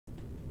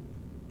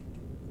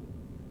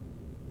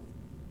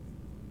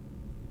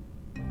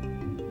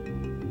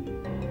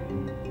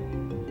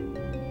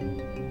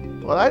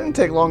Well, that didn't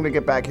take long to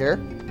get back here.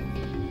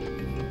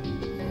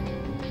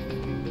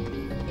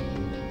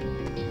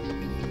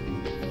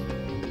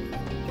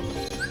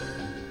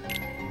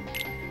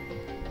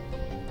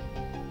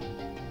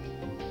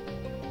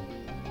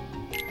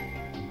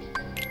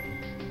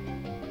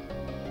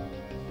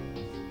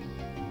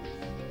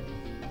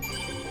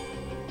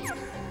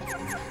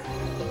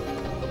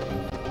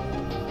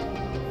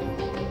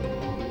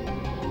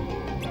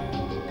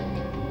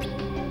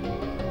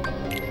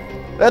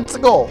 Let's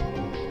go.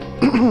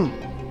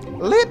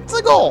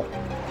 Let's go.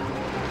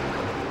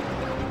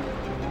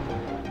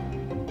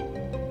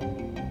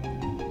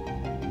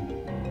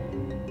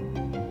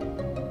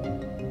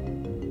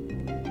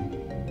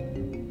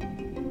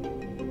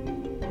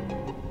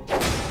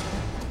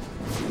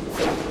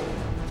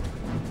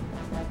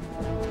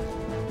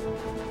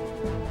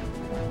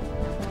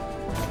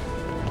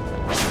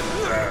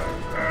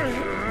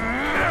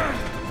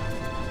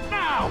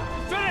 Now,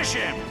 finish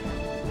him.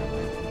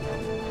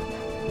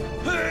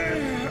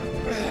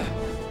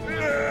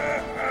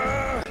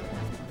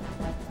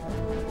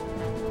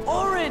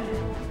 Orin!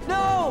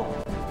 No!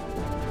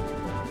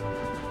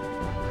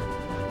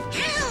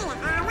 Hey,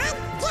 Owen,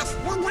 this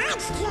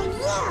belongs to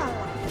you!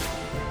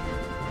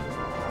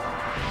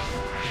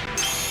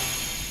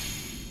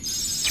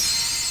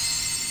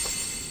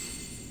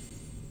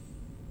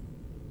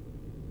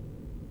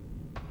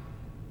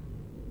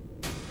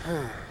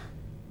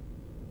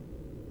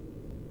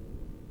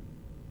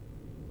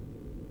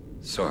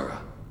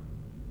 Sora.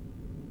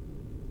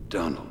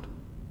 Donald.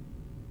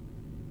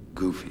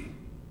 Goofy.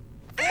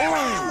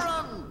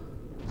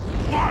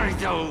 Why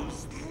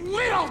those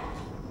little...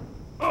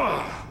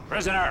 Ugh.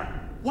 Prisoner,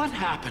 what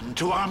happened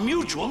to our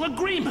mutual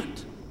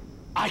agreement?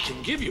 I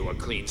can give you a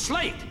clean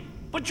slate,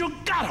 but you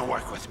gotta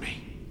work with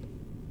me.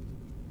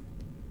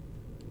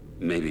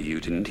 Maybe you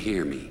didn't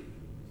hear me.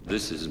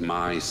 This is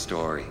my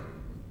story,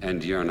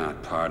 and you're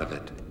not part of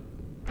it.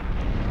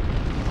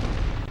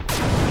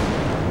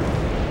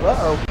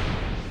 Uh-oh.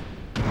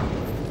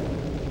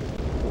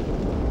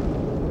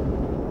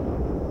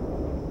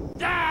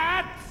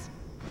 That's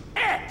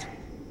it!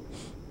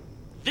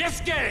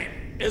 This game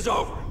is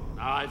over.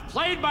 I've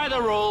played by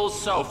the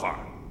rules so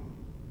far.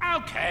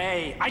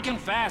 Okay, I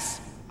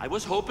confess. I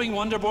was hoping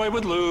Wonder Boy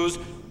would lose,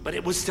 but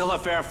it was still a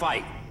fair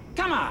fight.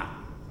 Come on.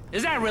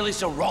 Is that really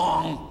so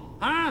wrong?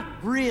 Huh?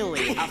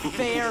 Really, a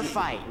fair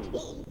fight.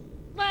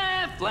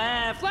 Laugh,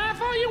 laugh,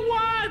 laugh all you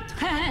want.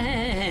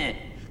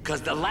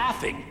 Because the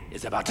laughing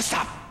is about to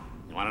stop.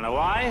 You want to know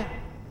why?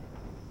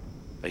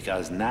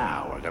 Because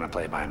now we're going to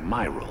play by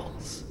my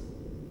rules.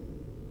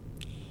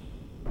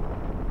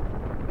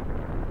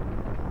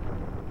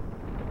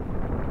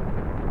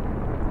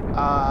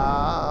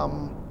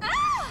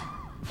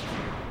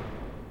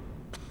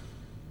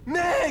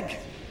 Meg!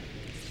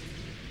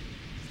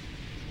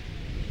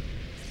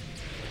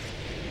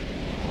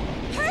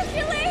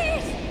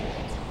 Hercules!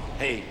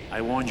 Hey, I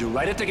warned you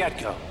right at the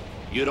get-go.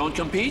 You don't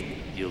compete,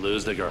 you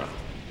lose the girl.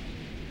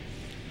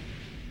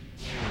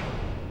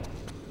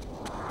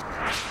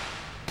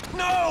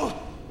 No!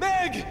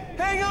 Meg!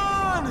 Hang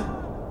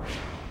on!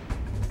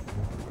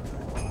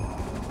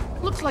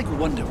 Looks like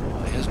Wonder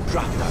Boy has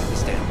dropped out of the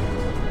stand.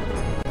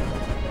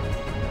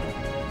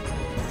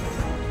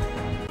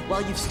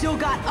 Well, you've still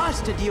got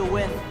us to deal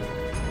with.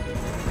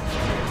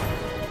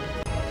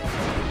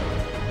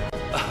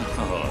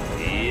 Oh,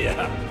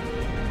 yeah.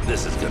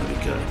 This is gonna be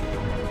good.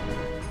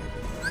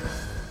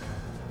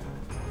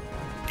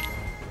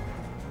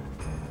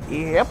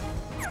 Yep.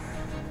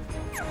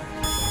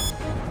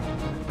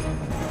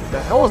 The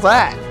hell was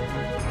that?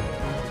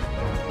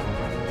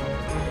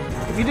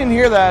 If you didn't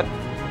hear that,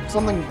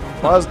 something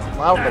buzzed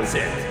loudly. That's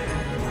it.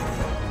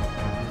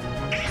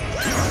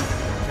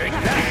 Take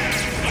that.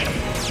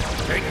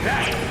 Take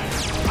that.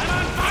 I'm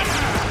on fire.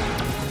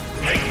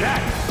 Take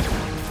that.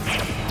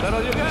 That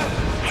all you got?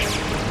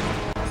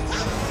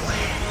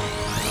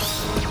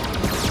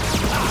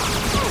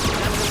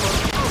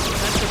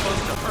 That's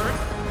supposed to hurt.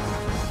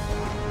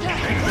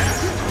 Take that.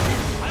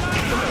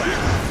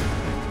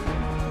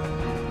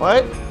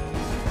 What?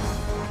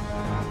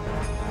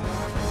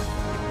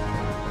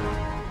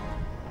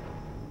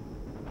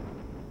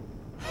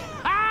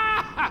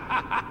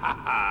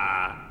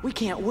 We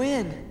can't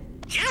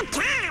win. How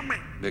come?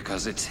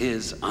 Because it's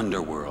his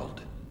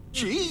underworld.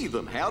 Gee,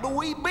 then how do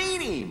we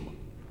beat him?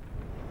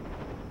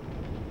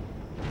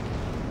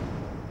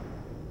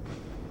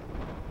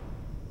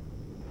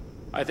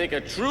 I think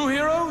a true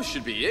hero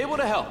should be able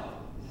to help.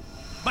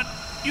 But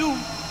you...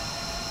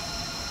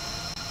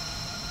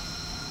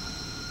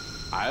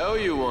 I owe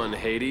you one,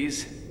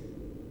 Hades.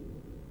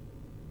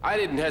 I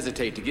didn't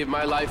hesitate to give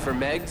my life for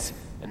Meg's,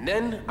 and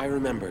then I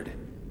remembered.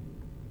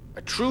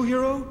 A true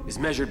hero is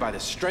measured by the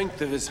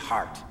strength of his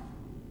heart.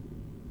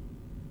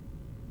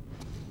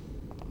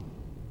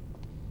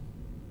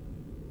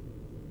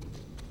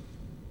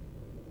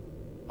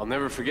 I'll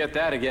never forget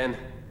that again.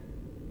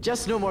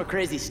 Just no more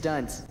crazy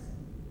stunts.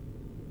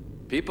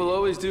 People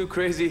always do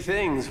crazy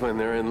things when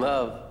they're in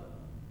love.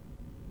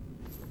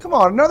 Come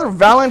on, another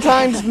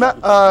Valentine's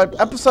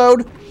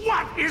episode?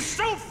 What is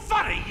so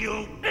funny,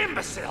 you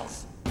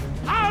imbeciles?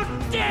 How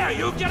dare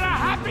you get a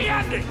happy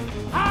ending?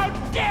 How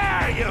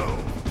dare you?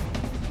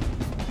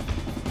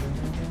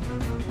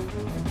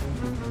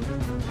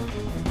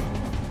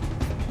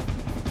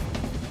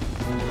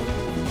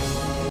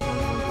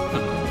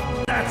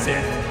 That's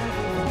it.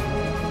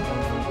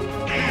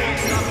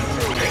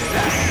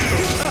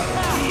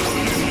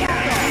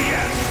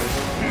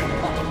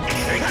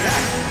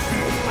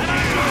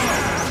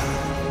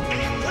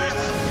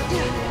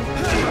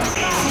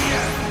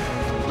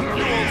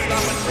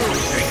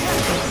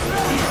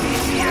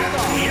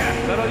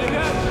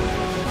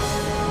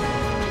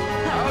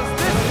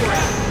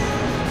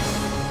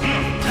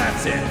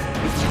 That's it.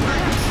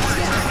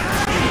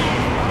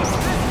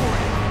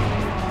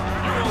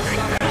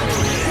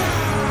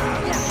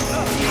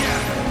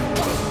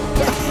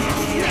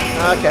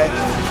 Okay.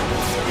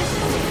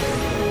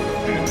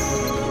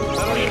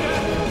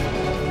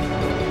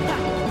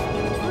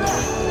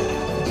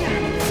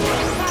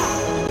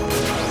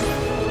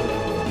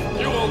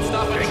 You won't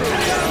stop a true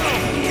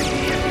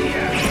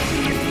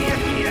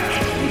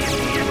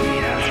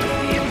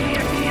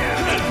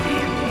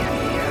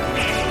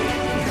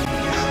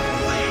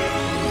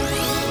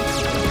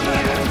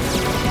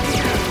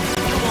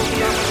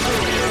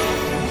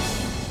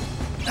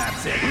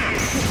That's it.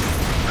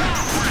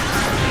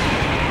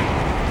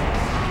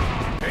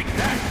 Take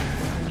that.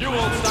 You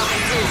won't stop a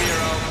true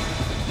hero.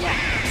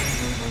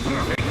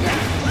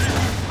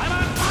 I'm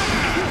on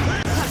fire.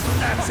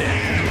 That's it.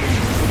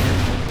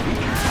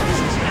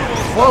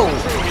 Whoa.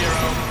 True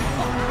hero.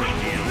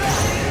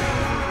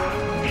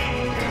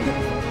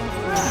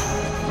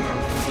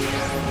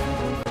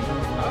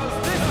 How's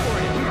this for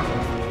you?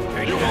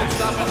 You won't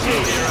stop a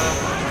true hero.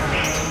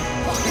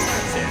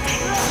 That's it.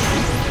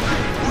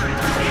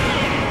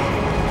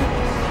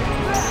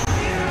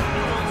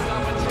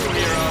 Stop a true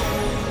hero.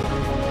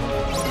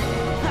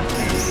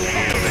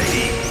 Feel the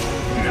heat.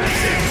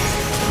 That's it.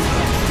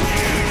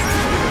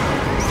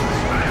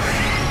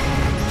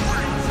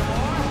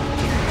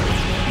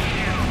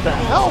 The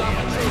hell?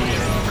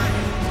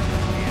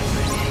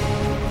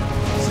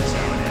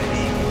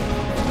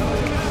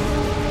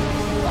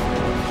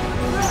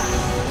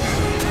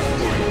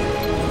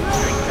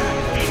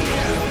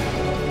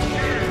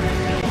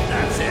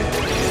 That's it.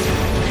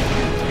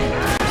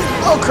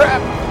 Oh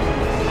crap!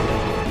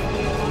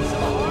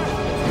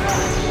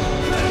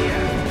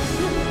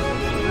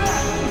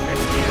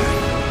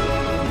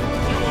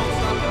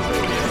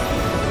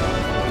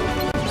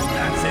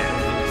 That's it.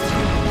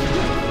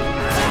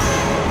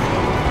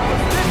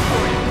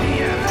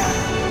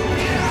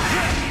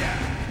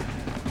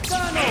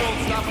 You won't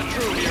stop a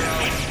true hero.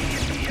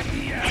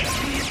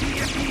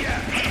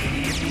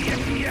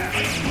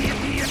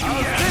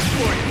 How's this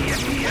for you?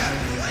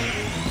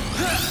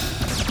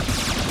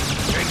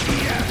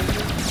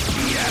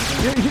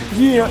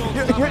 Yeah.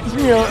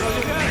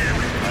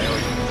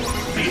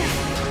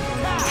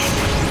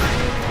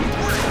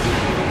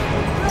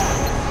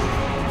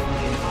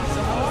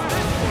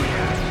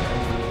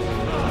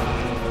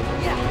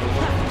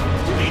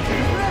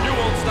 You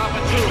won't stop a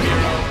true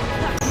hero.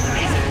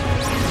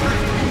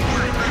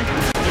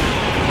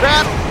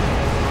 Crap!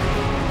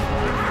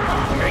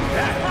 Take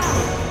that.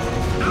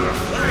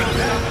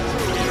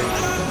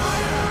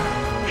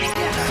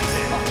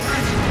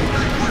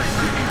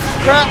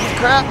 Crap!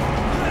 Crap!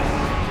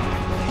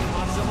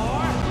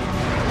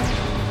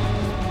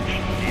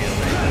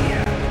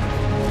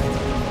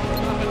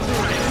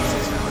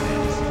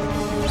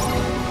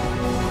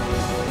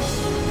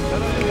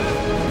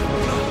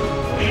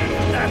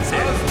 That's it.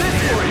 How's this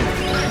for you?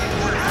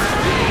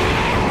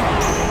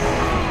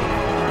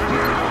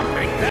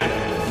 Take that.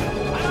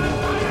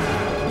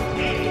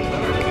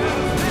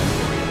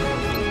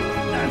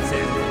 That's it.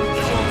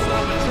 You won't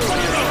stop a true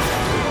hero.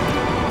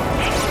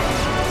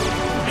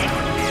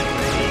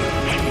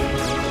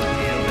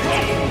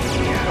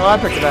 Oh, I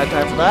picked a bad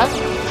time for that.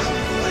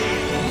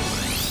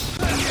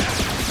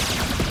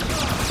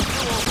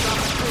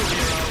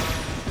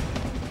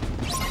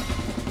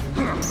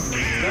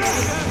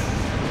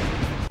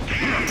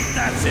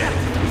 That's it.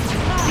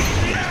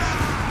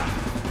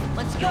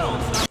 Let's go.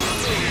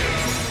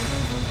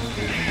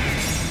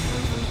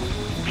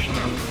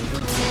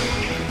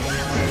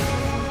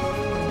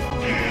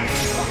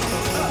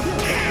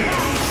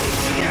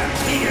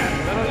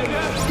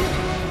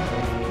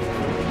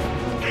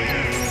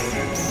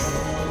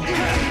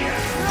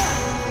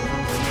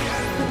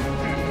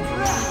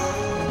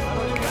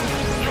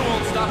 You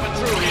won't stop a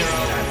true hero.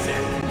 That's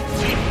it.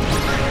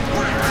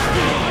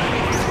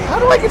 How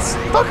do I get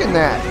stuck in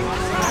that?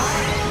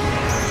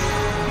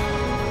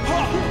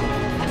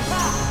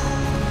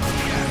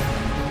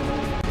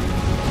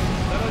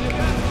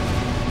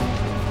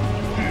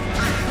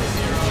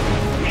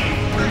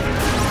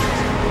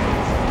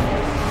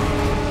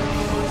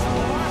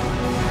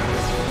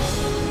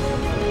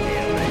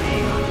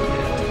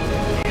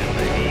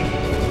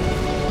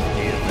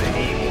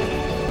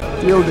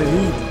 Feel the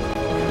heat.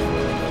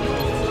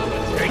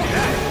 Take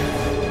that.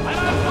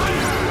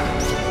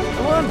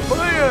 I'm on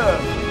fire!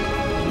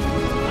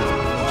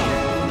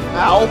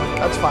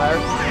 That's fire.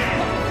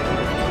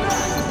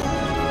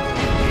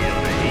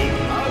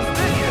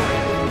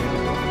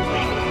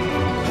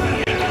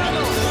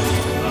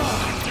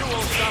 You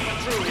won't stop a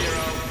true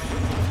hero.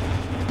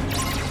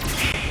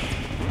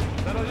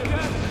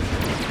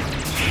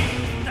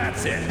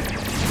 That's it.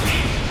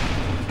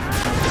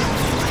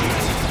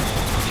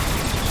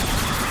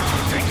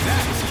 Take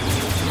that.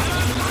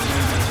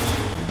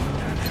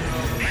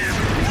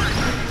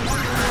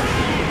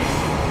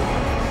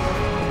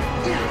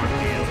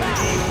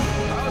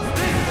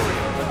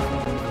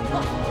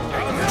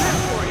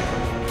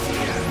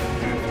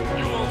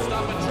 You won't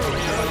stop a true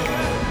hero.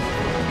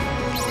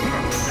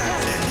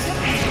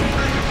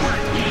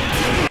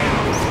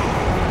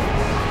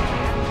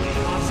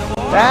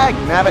 Dag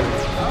nabbit.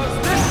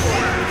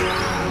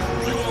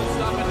 You won't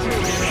stop a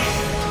true hero.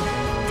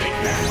 Take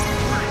that.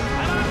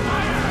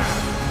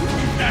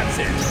 That's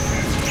it.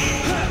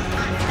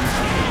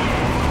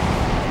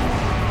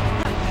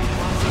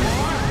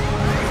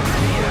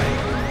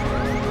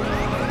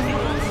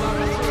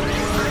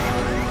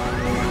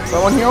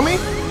 Someone heal me?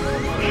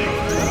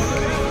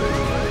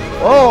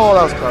 Oh,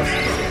 that was close.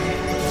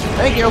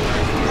 Thank you.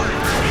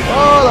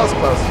 Oh, that was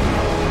close.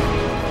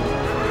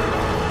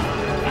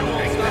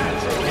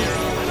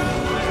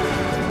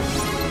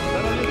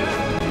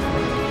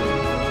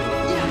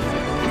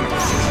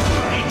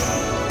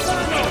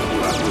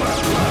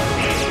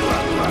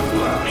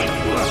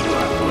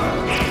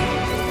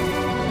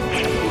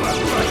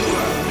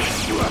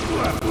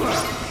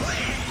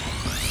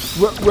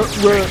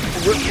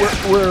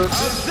 We're.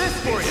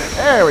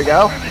 There we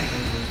go.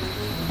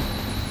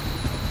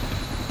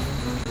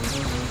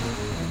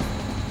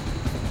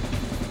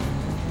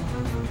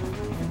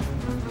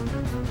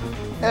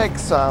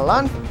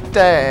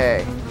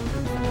 Excelente.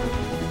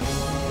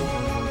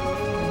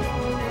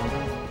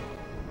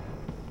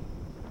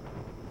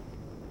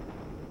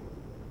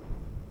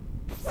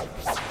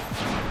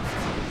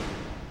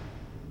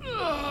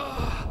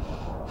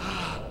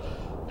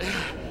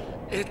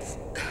 It's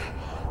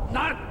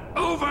not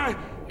over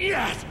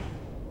yet.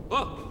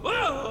 Whoa,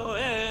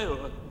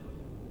 whoa,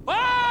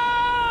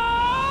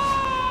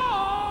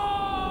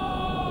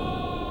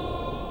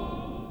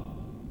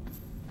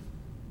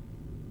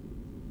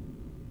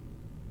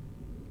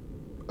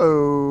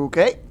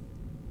 Okay.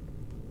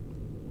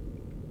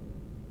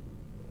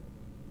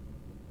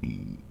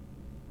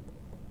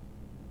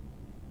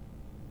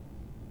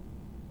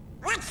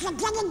 What you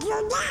gonna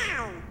do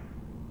now?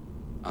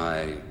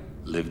 I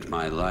lived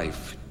my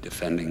life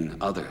defending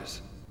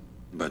others.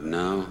 But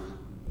now,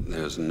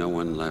 there's no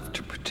one left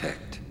to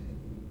protect.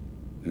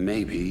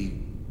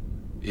 Maybe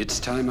it's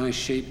time I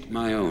shaped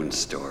my own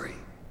story.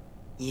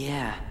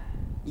 Yeah,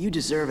 you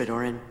deserve it,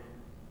 Orin.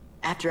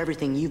 After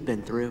everything you've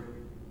been through.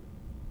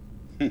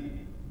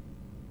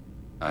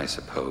 I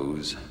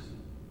suppose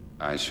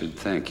I should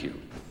thank you.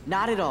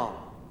 Not at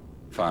all.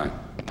 Fine.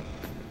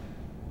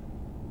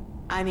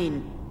 I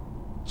mean,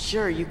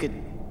 sure, you could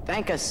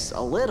thank us a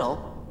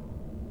little.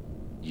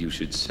 You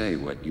should say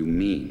what you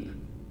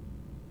mean.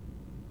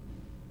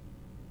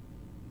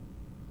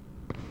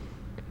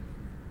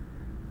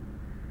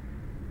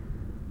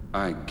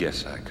 I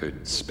guess I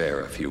could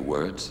spare a few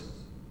words.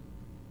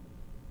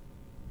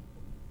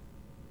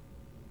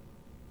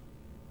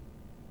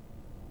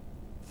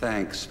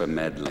 Thanks for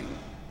meddling.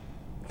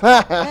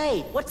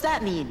 Hey, what's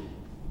that mean?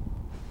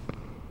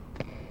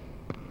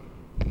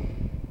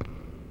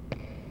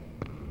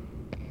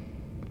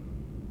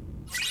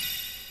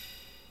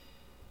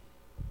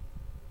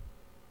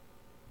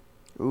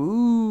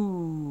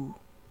 Ooh.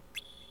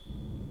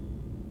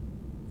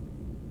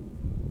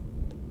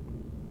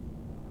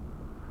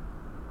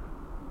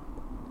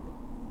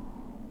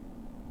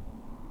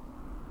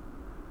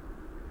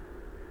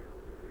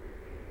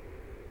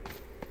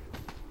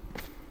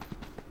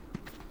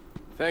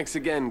 Thanks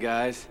again,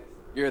 guys.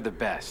 You're the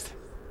best.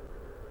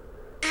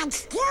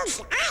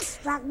 Excuse us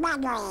for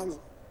meddling.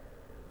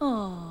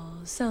 Oh,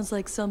 sounds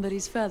like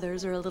somebody's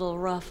feathers are a little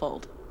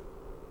ruffled.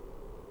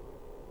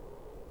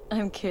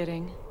 I'm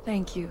kidding.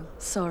 Thank you,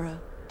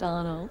 Sora,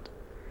 Donald,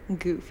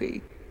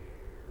 Goofy.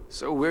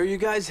 So where are you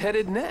guys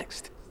headed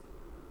next?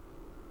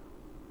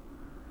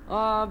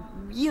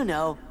 You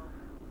know.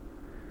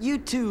 You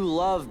two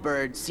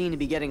lovebirds seem to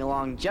be getting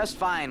along just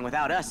fine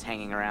without us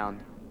hanging around.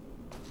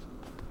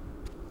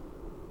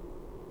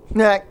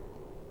 Neck.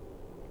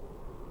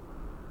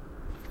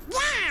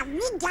 Yeah,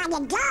 we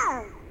gotta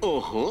go.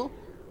 Uh-huh.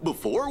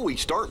 Before we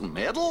start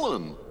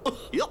meddling.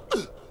 Yep.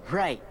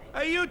 Right.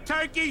 Are you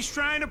turkeys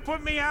trying to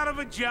put me out of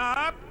a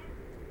job?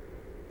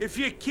 If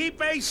you keep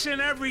acing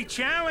every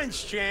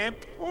challenge, champ,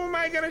 who am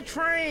I gonna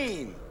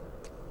train?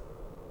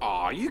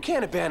 Aw, you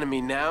can't abandon me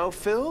now,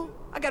 Phil.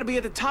 I gotta be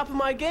at the top of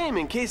my game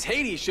in case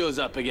Hades shows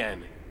up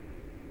again.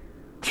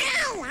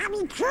 Hey, are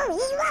we true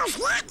heroes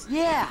yet?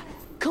 Yeah.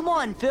 Come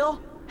on,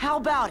 Phil. How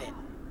about it?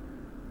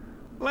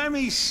 Let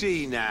me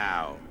see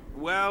now.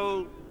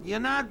 Well, you're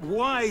not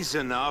wise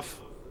enough.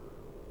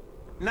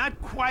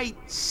 Not quite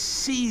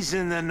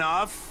seasoned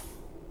enough.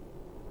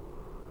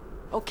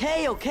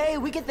 Okay,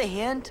 we get the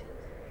hint.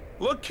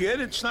 Look,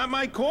 kid, it's not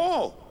my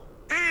call.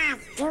 Ah,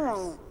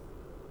 phooey.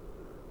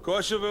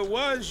 Cause if it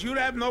was, you'd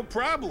have no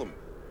problem.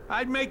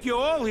 I'd make you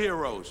all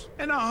heroes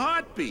in a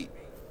heartbeat.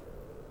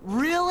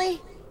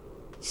 Really?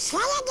 Say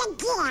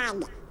it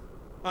again.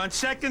 On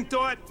second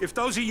thought, if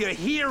those are your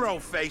hero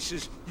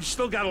faces, you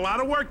still got a lot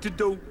of work to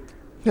do.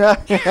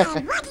 What do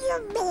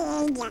you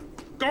mean?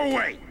 Go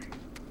away.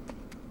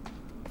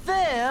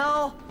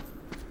 Phil!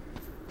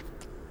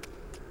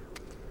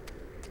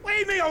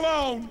 Leave me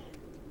alone.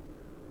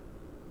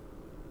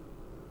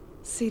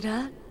 See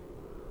that?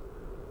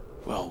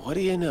 Well, what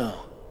do you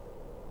know?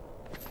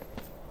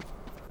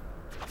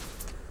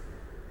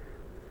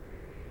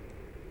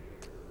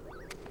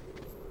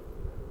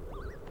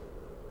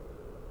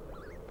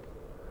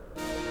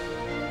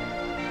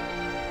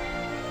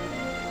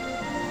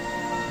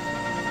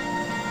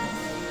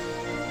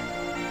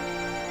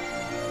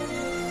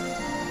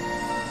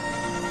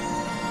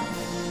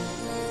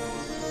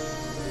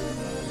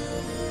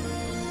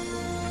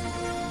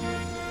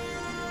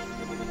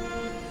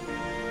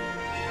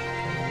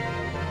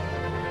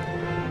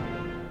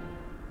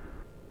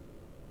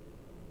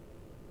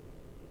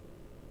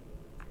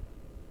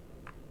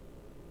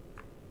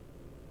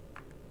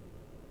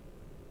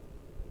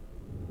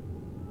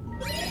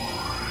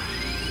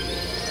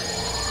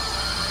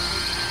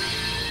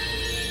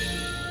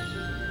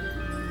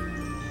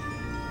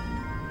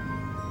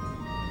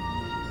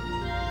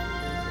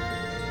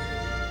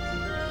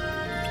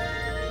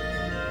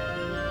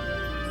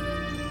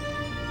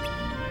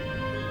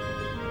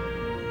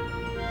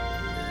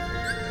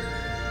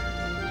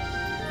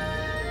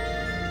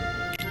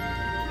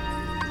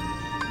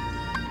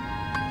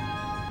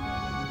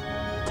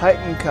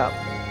 Titan Cup.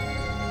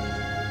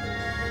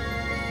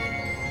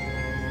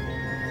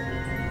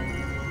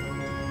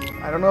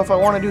 I don't know if I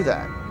want to do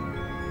that.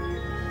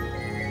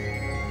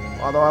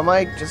 Although I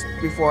might just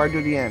before I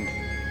do the end.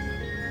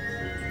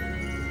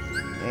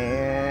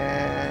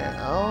 And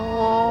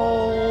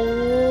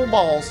oh,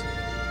 balls.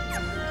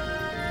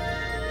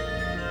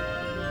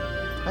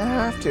 I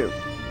have to.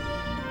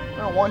 I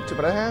don't want to,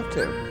 but I have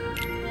to.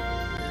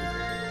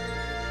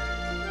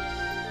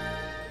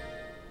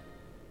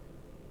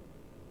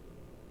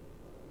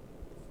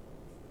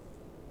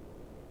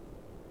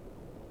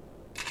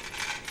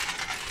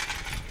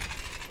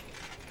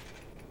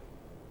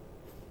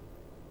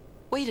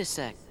 Wait a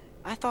sec.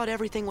 I thought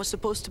everything was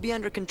supposed to be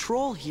under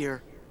control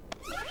here.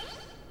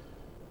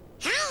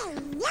 Hey,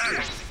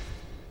 yeah.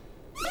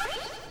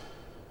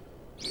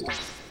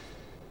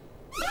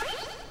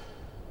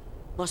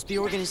 Must be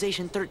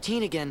Organization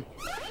 13 again.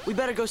 We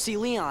better go see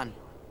Leon.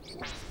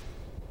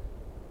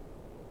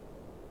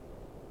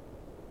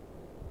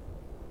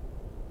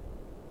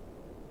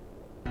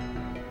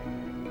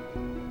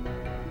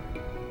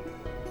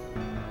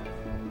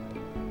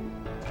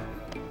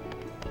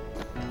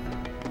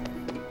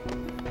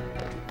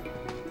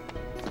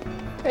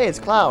 Hey, it's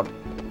Cloud.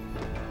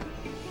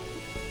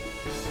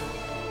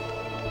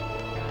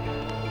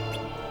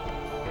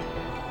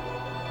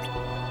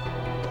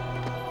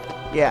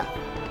 Yeah.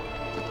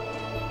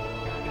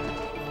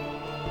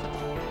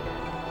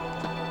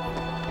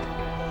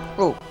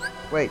 Oh,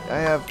 wait, I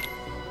have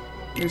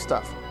new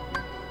stuff.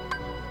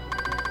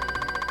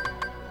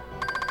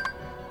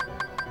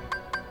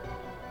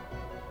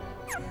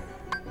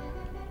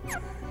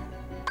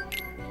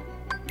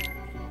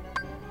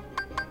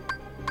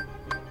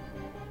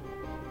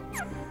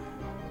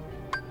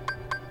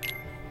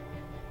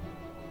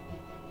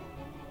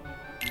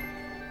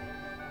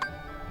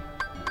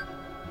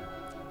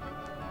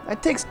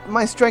 That takes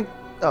my strength...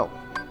 Oh.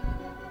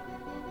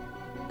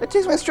 That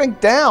takes my strength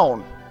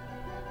down.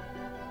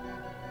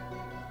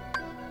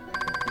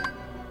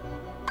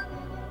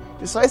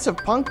 Decisive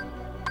Punk...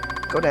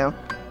 Go down.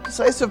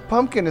 Decisive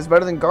Pumpkin is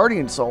better than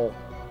Guardian Soul.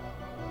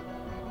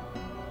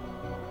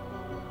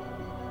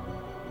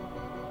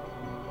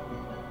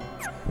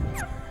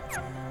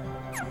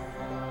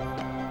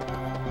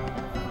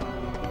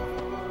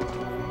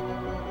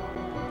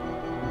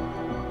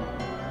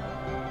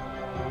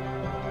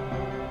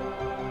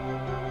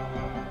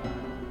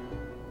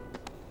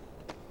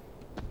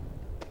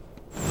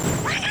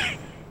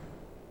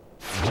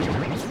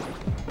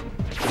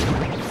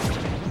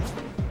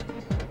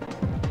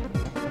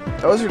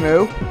 Those are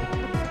new.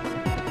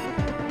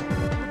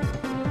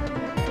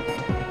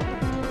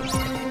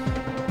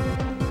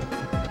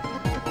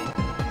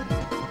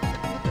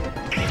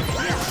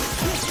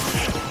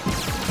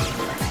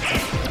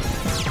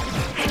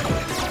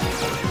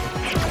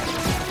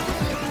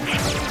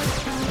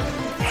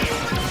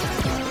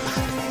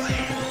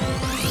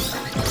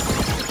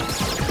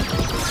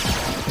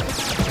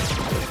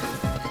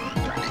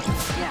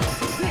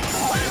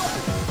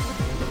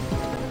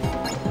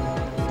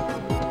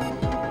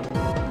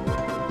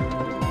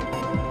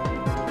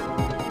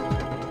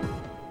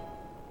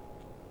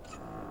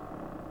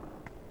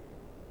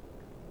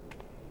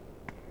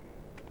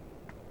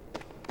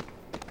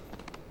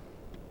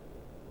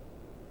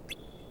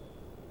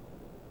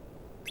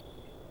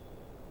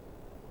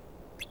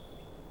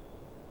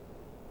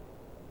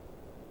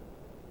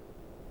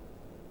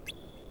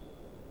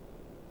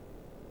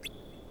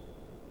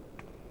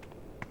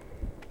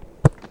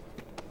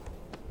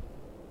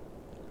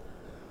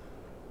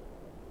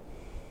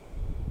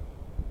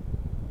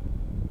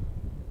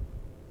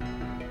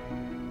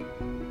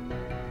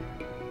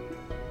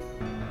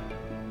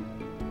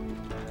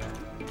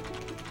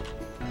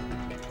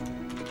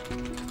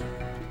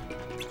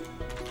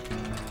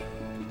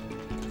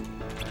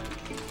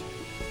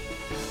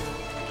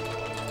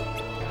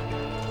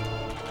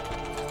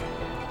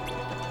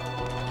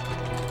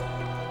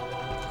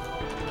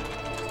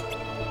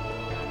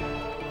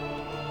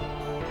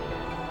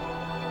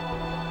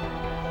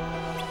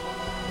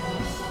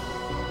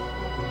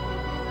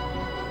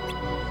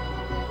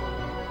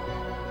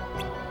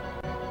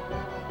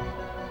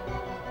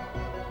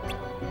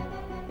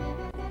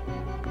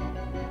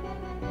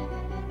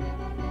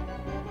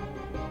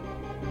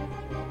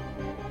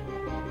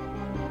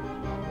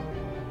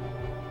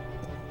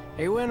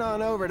 He went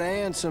on over to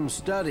Ansom's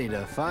study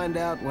to find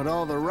out what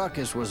all the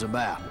ruckus was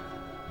about.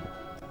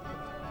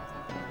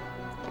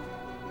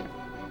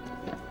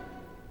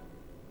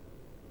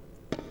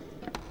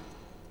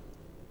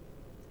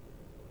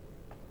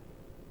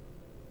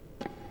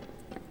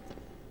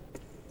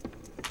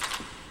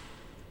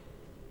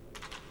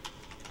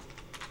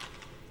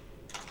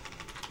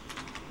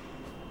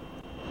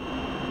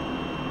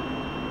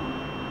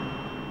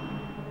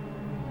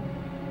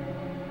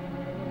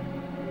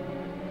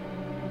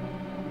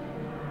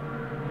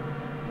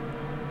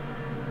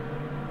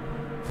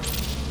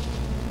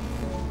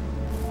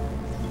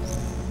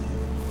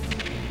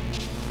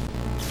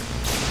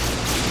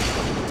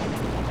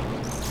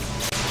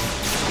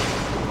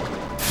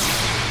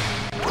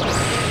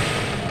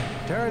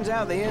 Turns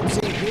out the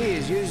MCP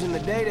is using the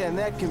data in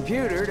that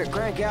computer to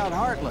crank out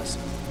Heartless.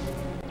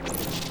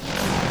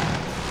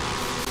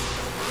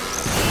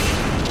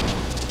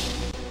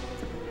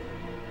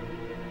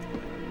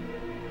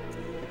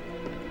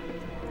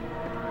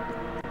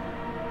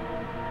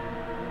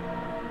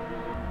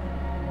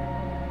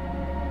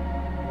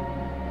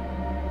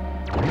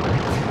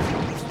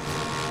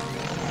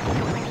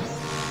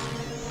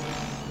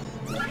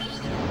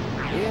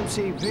 The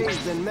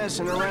MCP's been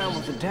messing around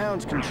with the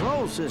town's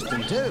control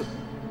system, too.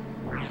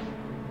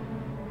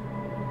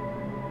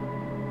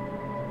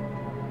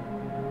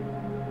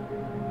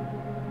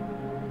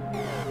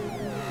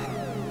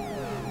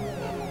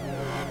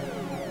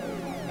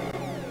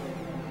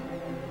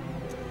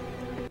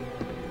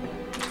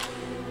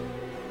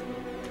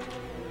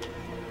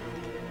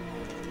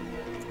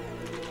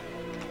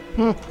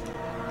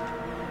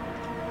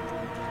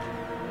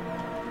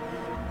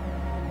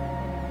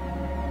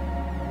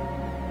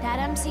 That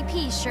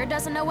MCP sure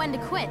doesn't know when to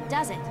quit,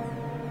 does it?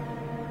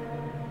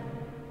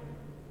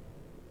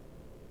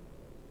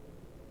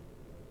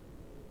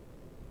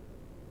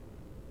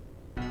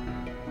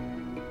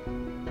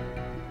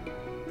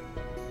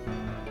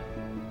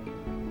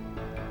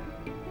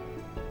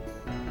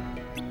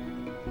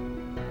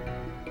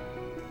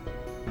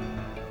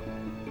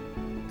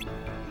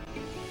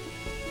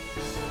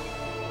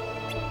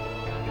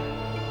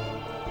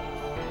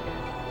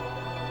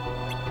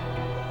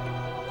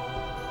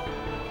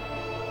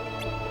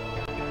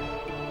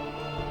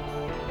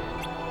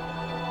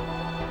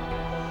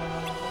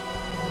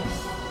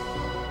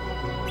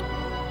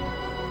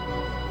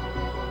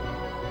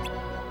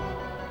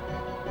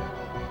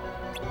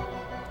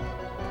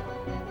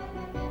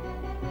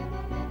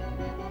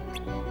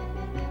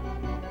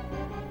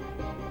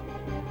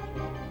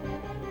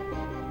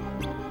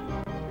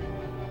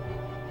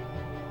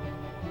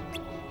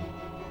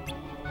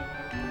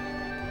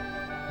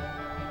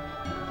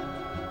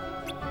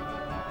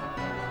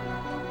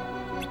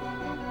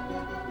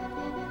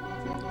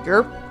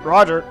 Yerp,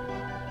 Roger.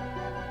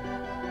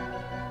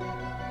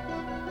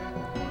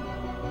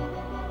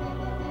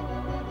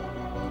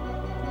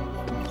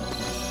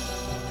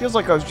 Feels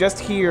like I was just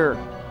here.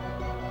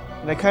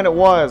 And I kind of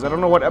was. I don't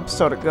know what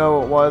episode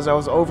ago it was. I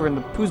was over in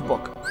the Pooh's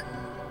book.